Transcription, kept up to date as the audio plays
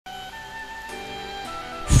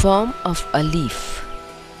Form of a leaf.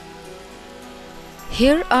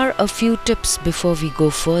 Here are a few tips before we go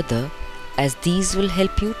further, as these will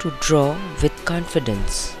help you to draw with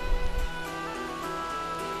confidence.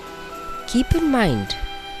 Keep in mind,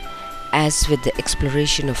 as with the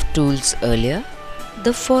exploration of tools earlier,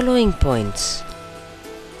 the following points.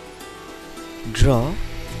 Draw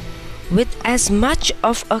with as much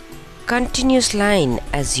of a continuous line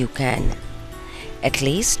as you can, at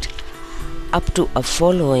least up to a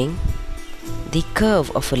following the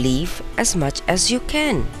curve of a leaf as much as you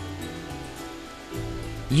can.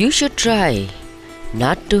 You should try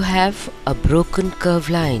not to have a broken curve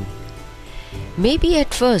line. Maybe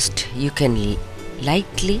at first you can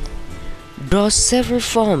lightly draw several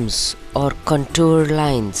forms or contour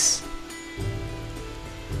lines.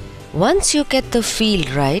 Once you get the feel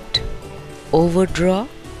right, overdraw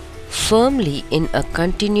firmly in a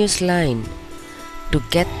continuous line to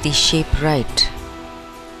get the shape right.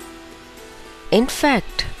 In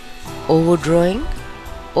fact, overdrawing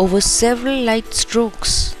over several light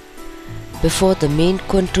strokes before the main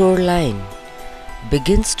contour line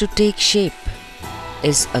begins to take shape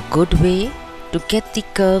is a good way to get the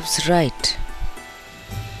curves right.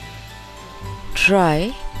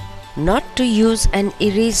 Try not to use an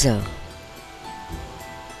eraser.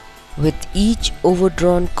 With each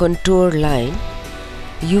overdrawn contour line,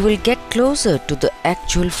 you will get closer to the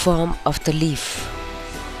actual form of the leaf.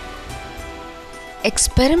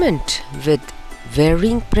 Experiment with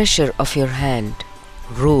varying pressure of your hand.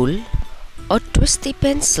 Roll or twist the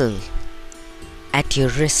pencil at your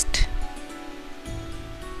wrist.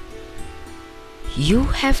 You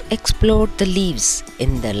have explored the leaves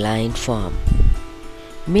in the line form,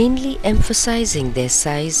 mainly emphasizing their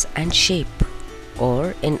size and shape,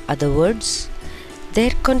 or in other words,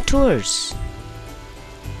 their contours.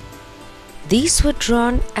 These were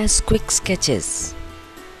drawn as quick sketches.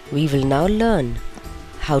 We will now learn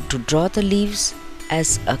how to draw the leaves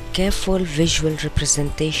as a careful visual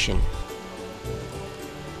representation.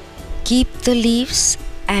 Keep the leaves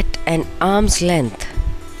at an arm's length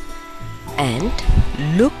and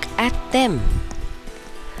look at them.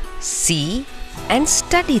 See and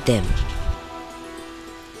study them.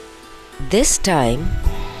 This time,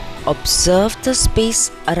 observe the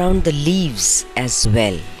space around the leaves as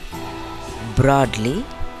well. Broadly,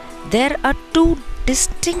 there are two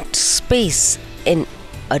distinct spaces in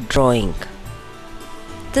a drawing.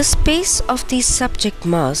 The space of the subject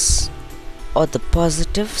mass, or the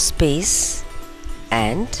positive space,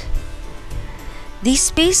 and the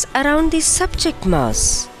space around the subject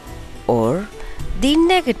mass, or the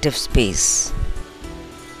negative space.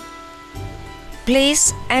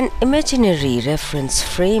 Place an imaginary reference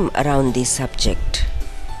frame around the subject.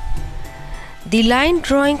 The line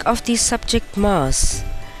drawing of the subject mass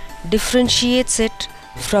differentiates it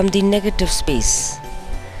from the negative space.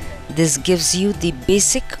 This gives you the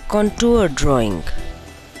basic contour drawing.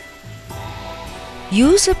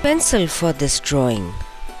 Use a pencil for this drawing.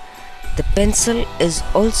 The pencil is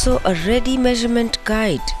also a ready measurement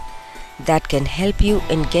guide that can help you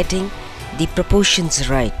in getting the proportions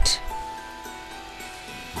right.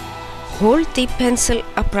 Hold the pencil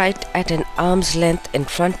upright at an arm's length in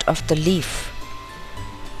front of the leaf.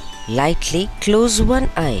 Lightly close one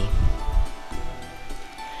eye.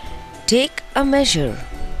 Take a measure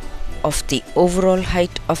of the overall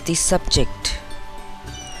height of the subject.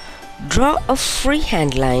 Draw a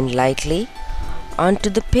freehand line lightly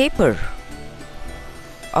onto the paper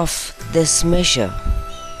of this measure.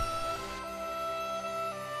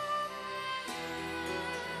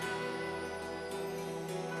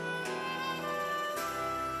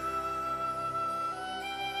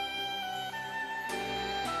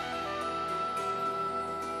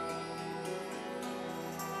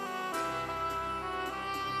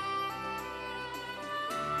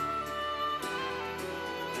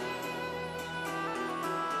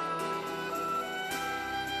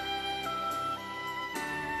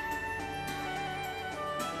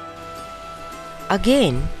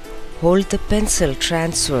 Again, hold the pencil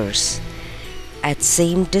transverse at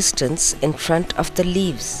same distance in front of the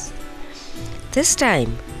leaves. This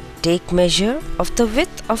time, take measure of the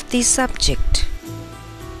width of the subject.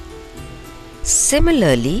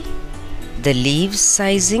 Similarly, the leaves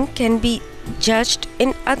sizing can be judged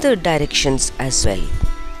in other directions as well.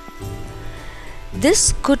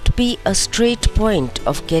 This could be a straight point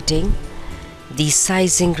of getting the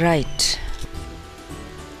sizing right.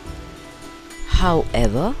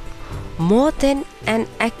 However, more than an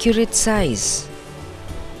accurate size,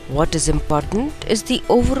 what is important is the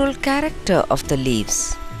overall character of the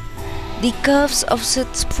leaves, the curves of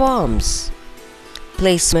its forms,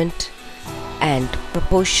 placement, and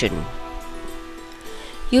proportion.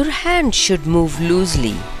 Your hand should move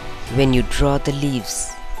loosely when you draw the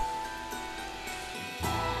leaves.